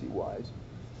fantasy-wise,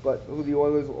 but who the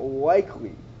Oilers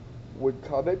likely would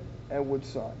covet and would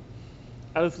sign.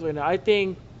 Out of this list right now, I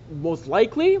think most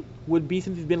likely would be,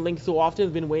 since he's been linked so often,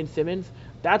 has been Wayne Simmons.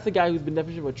 That's a guy who's been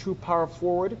definition of a true power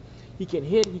forward. He can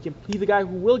hit. He's a guy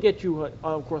who will get you,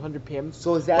 of course, 100 PIMs.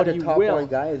 So is that a top line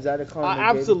guy? Is that a Connor McDavid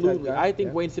absolutely. type guy? I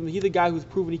think Wayne Simmonds. He's a guy who's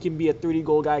proven he can be a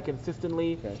 30-goal guy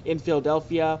consistently in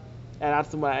Philadelphia, and that's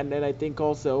someone. And then I think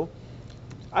Matt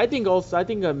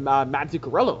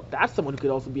Zuccarello. That's someone who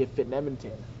could also be a fit in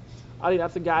Edmonton. I think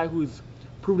that's a guy who's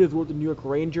proven his worth with the New York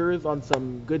Rangers on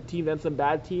some good teams and some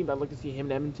bad teams. I'd like to see him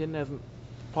in Edmonton as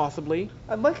possibly.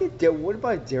 What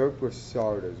about Derek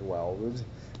Brassard as well?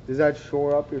 Does that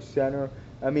shore up your center?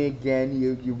 I mean, again,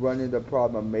 you run into the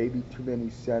problem of maybe too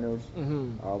many centers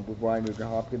with Ryan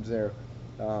Nugent-Hopkins there.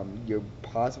 You're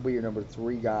possibly your number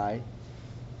 3 guy.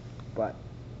 But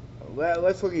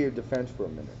let's look at your defense for a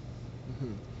minute.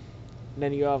 And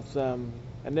then you have some,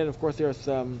 and then of course there's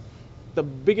some. The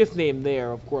biggest name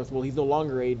there, of course, well, he's no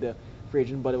longer a free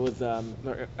agent, but it was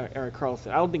Erik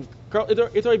Karlsson. I don't think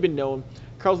it's already been known.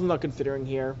 Karlsson's not considering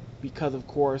here because, of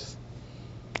course,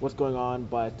 what's going on.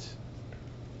 But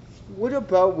what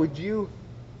about would you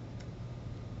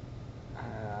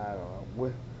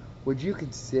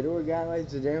consider a guy like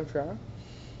Zdeno Chara?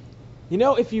 You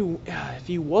know, if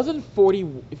he wasn't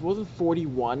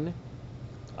 41,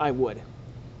 I would.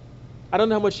 I don't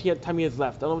know how much time he has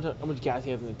left. I don't know how much gas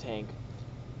he has in the tank.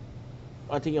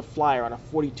 I'm taking a flyer on a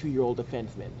 42-year-old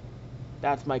defenseman.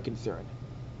 That's my concern.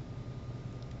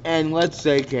 And let's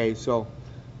say, okay, so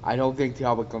I don't think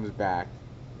Talbot comes back,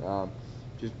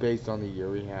 just based on the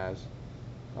year he has.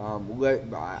 I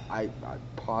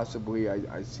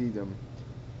see them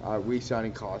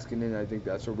re-signing Koskinen. I think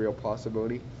that's a real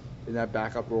possibility in that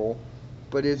backup role.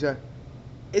 But is a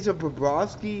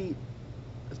Bobrovsky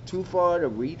too far to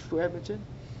reach for Edmonton?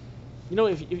 You know,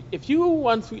 if you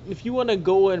want to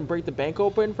go and break the bank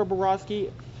open for Bobrovsky,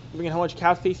 looking at how much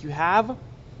cap space you have,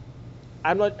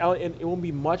 it won't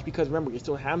be much because remember you're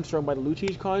still hamstrung by the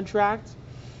Lucic contract.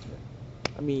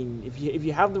 I mean, if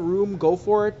you have the room, go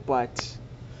for it. But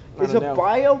is a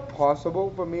buyout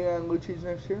possible for me and Lucic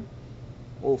next year?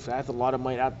 Oh, that's a lot of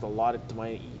money. That's a lot of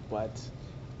money to eat. But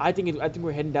I think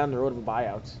we're heading down the road of a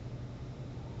buyout.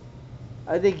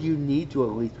 I think you need to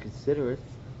at least consider it.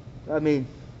 I mean,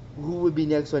 who would be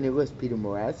next on your list? Peter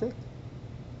Mrazek?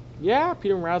 Yeah,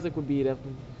 Peter Mrazek would be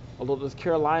definitely. Although there's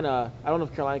Carolina, I don't know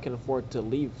if Carolina can afford to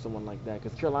leave someone like that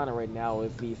because Carolina right now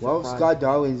is the. Well, Scott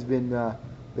Darling's been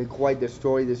quite the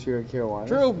story this year in Carolina.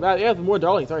 True. Yeah, it's been more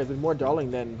Darling. Sorry, it's been more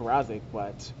Darling than Mrazek,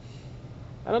 but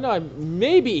I don't know.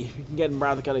 Maybe we can get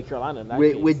Mrazek out of Carolina. In that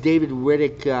case. With David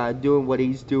Riddick doing what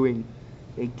he's doing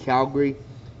in Calgary,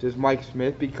 does Mike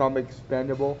Smith become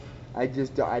expendable? I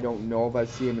don't know if I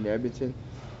see him in Edmonton.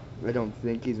 I don't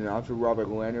think he's an option. Robert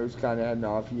Leonard's kind of had an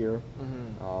off year.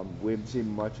 We haven't seen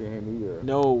much of him either.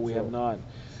 No, we have not.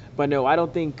 But no, I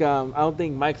don't think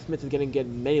Mike Smith is going to get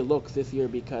many looks this year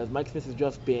because Mike Smith has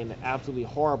just been absolutely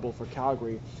horrible for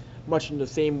Calgary, much in the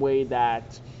same way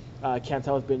that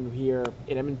Cantel has been here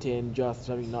in Edmonton, just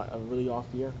having not a really off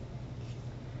year.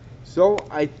 So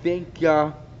I think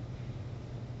we're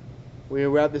gonna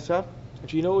wrap this up.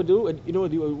 Actually, you know what we'll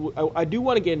do? I do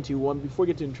want to get into one before we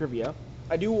get to trivia.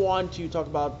 I do want to talk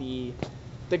about the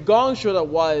gong show that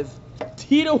was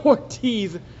Tito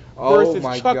Ortiz versus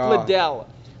Chuck Lidell.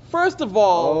 First of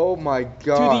all, oh my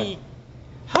God!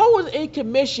 How would a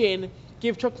commission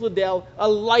give Chuck Lidell a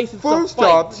license to fight? First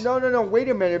off, no, wait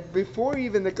a minute. Before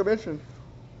even the commission,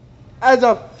 as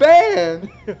a fan,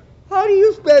 how do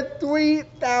you spend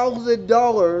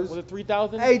 $3,000? Was it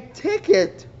 $3,000? A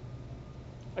ticket.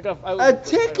 A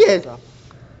ticket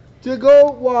to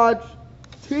go watch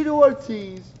Tito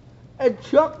Ortiz and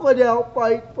Chuck Lidell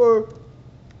fight for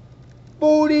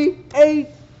 48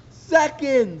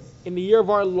 seconds. In the year of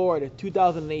our Lord,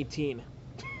 2018.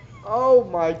 Oh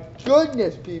my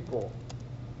goodness, people.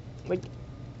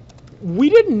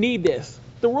 We didn't need this.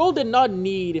 The world did not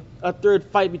need a third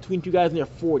fight between two guys in their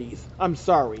 40s. I'm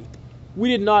sorry. We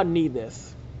did not need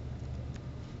this.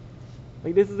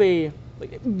 This is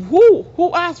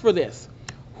who asked for this?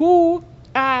 Who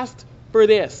asked for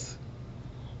this?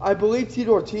 I believe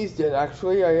Tito Ortiz did,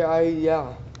 actually.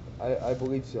 I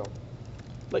believe so.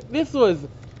 This was,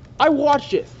 I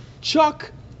watched it.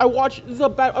 Chuck, I watched it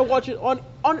on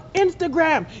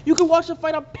Instagram. You can watch the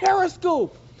fight on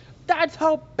Periscope. That's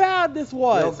how bad this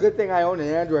was. Good thing I own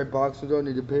an Android box, so I don't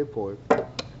need to pay for it. That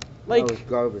was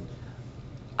garbage.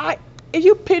 If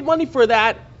you paid money for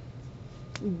that,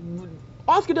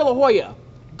 Oscar De La Hoya,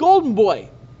 Golden Boy,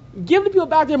 give the people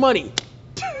back their money.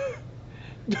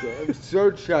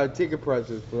 Search ticket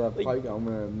prices for that fight.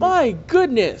 My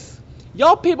goodness.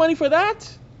 Y'all paid money for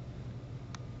that?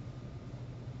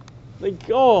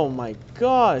 Oh my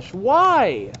gosh.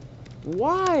 Why?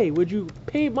 Why would you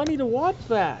pay money to watch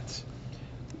that?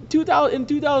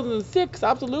 2006,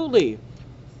 absolutely.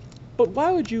 But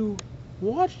why would you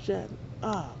watch that?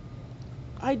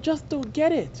 I just don't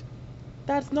get it.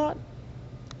 That's not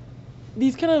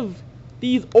these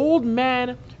old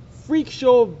man freak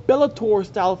show Bellator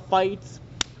style fights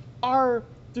are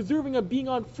deserving of being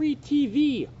on free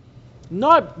TV,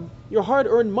 not your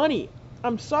hard-earned money.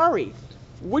 I'm sorry.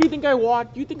 What do you think I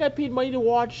watched? You think I paid money to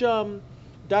watch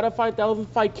Data 5000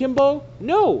 fight Kimbo?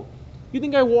 No. You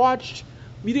think I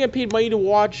paid money to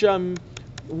watch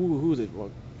who's it?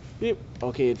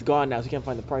 Okay, it's gone now, so you can't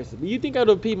find the prices. But you think I would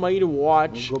have paid money to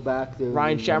watch Go back to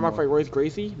Ryan Shamrock fight Royce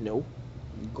Gracie? No.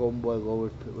 Golden Boy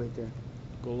lowered right there.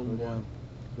 Golden Boy.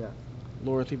 Yeah.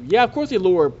 Lower people. Yeah, of course they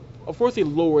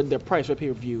lowered their price for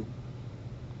pay-per-view.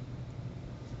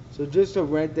 So just to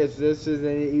rent this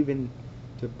isn't even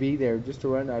to be there. Just to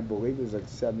rent, I believe, is like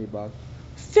 $70.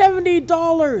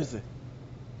 $70.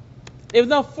 It was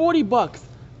now $40.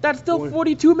 That's still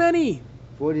 40 too many.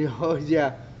 $40,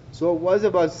 yeah. So it was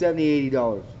about $70,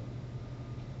 $80.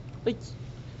 Like,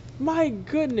 my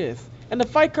goodness. And the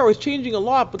fight card was changing a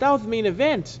lot, but that was the main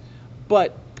event.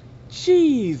 But,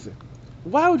 jeez,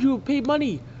 why would you pay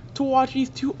money to watch these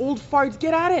two old farts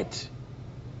get at it?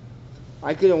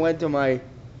 I could have went and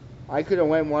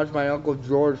watched my Uncle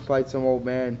George fight some old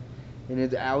man in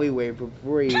his alleyway for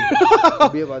free.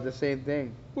 It'd be about the same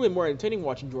thing. Probably more entertaining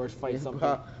watching George fight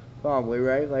something. Probably,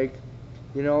 right? Like,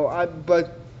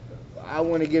 but I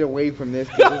want to get away from this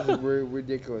because this is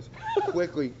ridiculous.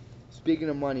 Quickly, speaking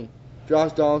of money,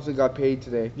 Josh Donaldson got paid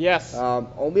today. Yes.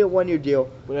 Only a one-year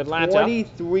deal. With Atlanta.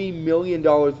 $23 million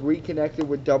reconnected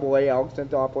with AA Alex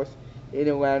Anthopoulos in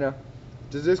Atlanta.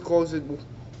 Does this close it?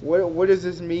 What does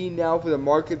this mean now for the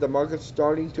market? The market's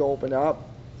starting to open up.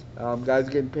 Guys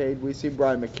getting paid. We've seen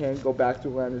Brian McCann go back to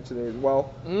Atlanta today as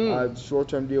well.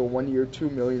 Short-term deal, 1 year,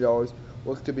 $2 million.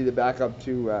 Looks to be the backup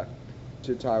to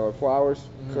Tyler Flowers,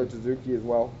 Kurt Suzuki as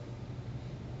well.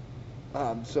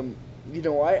 I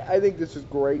think this is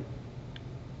great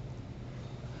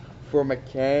for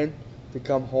McCann to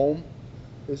come home.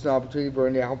 It's an opportunity for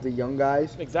him to help the young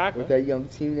guys. Exactly. With that young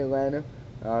team in Atlanta.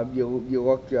 You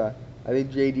look. I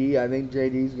think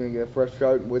JD's going to get a fresh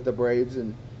start with the Braves,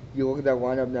 and you look at that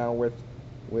lineup now with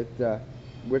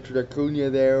Richard Acuna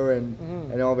there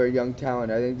and all their young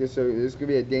talent. I think this is going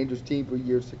to be a dangerous team for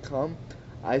years to come.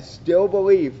 I still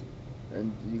believe,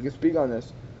 and you can speak on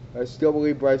this, I still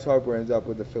believe Bryce Harper ends up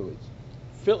with the Phillies.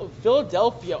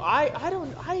 Philadelphia.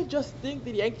 I just think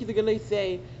the Yankees are gonna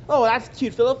say, oh, that's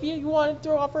cute. Philadelphia, you want to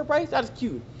throw offer Bryce? That's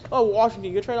cute. Oh,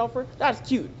 Washington, you're trying to offer? That's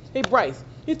cute. Hey, Bryce,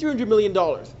 here's $300 million.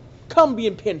 Come be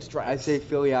in pinstripes. I say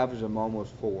Philly average them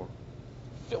almost 4.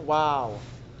 Wow.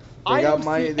 I don't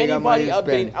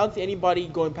see anybody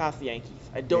going past the Yankees.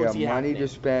 I don't see it happening. Money to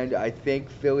spend. I think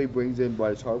Philly brings in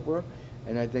Bryce Harper,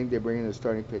 and I think they bring in the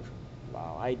starting pitcher.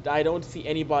 Wow. I don't see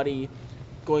anybody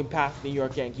going past the New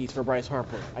York Yankees for Bryce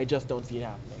Harper. I just don't see it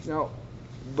happening. No,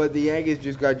 but the Yankees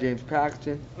just got James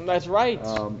Paxton. That's right.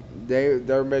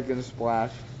 They're making a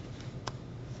splash.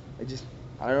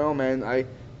 I don't know, man.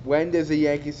 When does the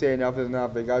Yankees say enough is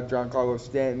enough? They got Giancarlo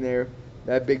Stanton there,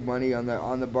 that big money on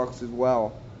the Bucks as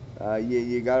well.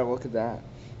 You got to look at that.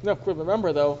 No,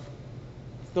 remember though,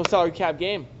 it's no salary cap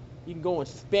game. You can go and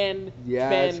spend,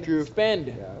 that's true. spend.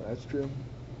 Yeah, that's true.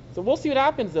 So we'll see what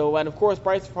happens though, and of course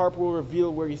Bryce Harper will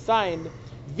reveal where he signed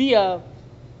via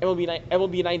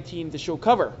MLB 19 the show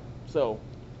cover. So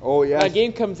when that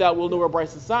game comes out, we'll know where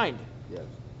Bryce is signed. Yes.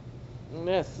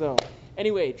 Yes. So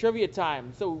anyway, trivia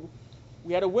time. So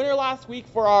we had a winner last week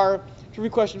for our trivia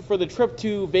question for the trip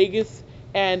to Vegas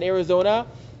and Arizona.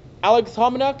 Alex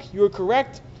Hominuk, you were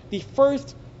correct. The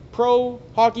first pro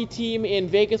hockey team in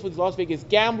Vegas was the Las Vegas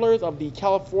Gamblers of the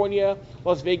California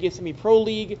Las Vegas Semi-Pro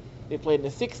League. They played in the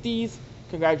 60s.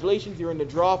 Congratulations, you're in the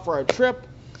draw for our trip.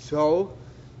 So,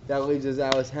 that leaves us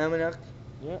Alex Hominuk.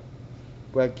 Yeah.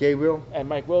 Brett Gabriel. And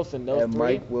Mike Wilson, those and three.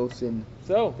 Mike Wilson.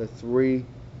 So. The 3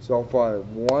 so far.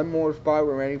 One more spot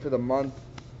remaining for the month.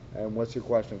 And what's your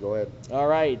question? Go ahead. All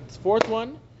right. Fourth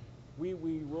one. We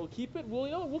will keep it.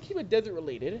 We'll keep it desert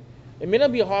related. It may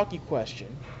not be a hockey question.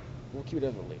 We'll keep it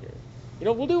desert related.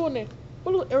 We'll do an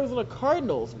Arizona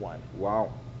Cardinals one.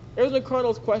 Wow. Arizona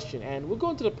Cardinals question, and we'll go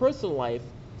into the personal life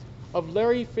of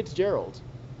Larry Fitzgerald.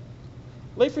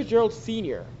 Larry Fitzgerald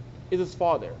Sr. is his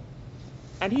father,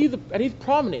 and he's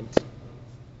prominent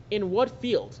in what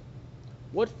field?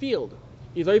 What field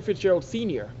is Larry Fitzgerald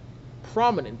Sr.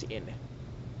 prominent in?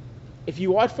 If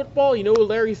you watch football, you know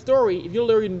Larry's story. If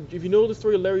you know the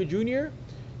story of Larry Jr.,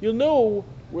 you'll know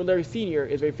where Larry Sr.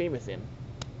 is very famous in.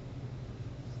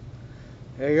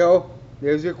 There you go.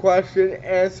 There's your question.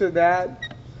 Answer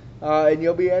that. and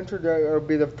you'll be entered, or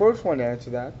be the first one to answer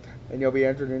that, and you'll be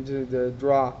entered into the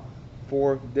draw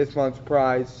for this month's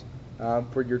prize,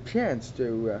 for your chance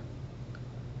to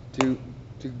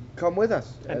come with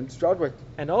us and Strudwick.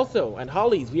 And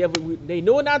Holly's, they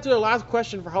no one answered our last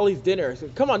question for Holly's dinner. So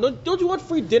come on, don't you want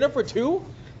free dinner for two?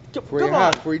 Come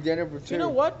on, free dinner for two. So you know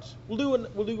what? We'll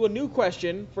do a new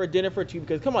question for a dinner for two,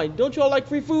 because come on, don't you all like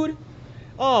free food?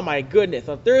 Oh my goodness,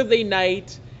 on Thursday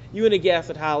night, you and a guest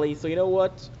at Holly. So you know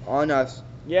what? On us.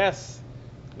 Yes.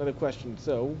 Another question.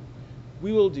 So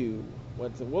we will do.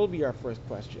 What will be our first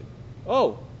question?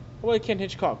 Oh, how about Ken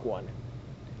Hitchcock one?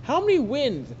 How many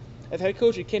wins as head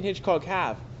coach did Ken Hitchcock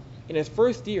have in his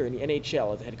first year in the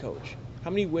NHL as head coach? How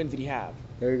many wins did he have?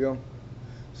 There you go.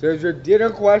 So there's your dinner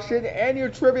question and your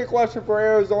trivia question for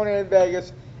Arizona and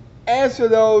Vegas. Answer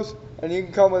those, and you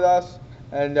can come with us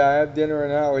and have dinner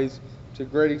in Alley's. It's a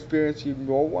great experience. You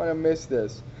won't want to miss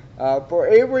this. For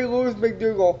Avery Lewis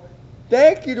McDougall,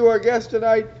 thank you to our guest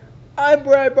tonight. I'm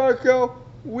Brad Barco.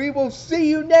 We will see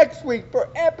you next week for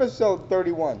episode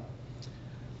 31.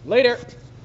 Later.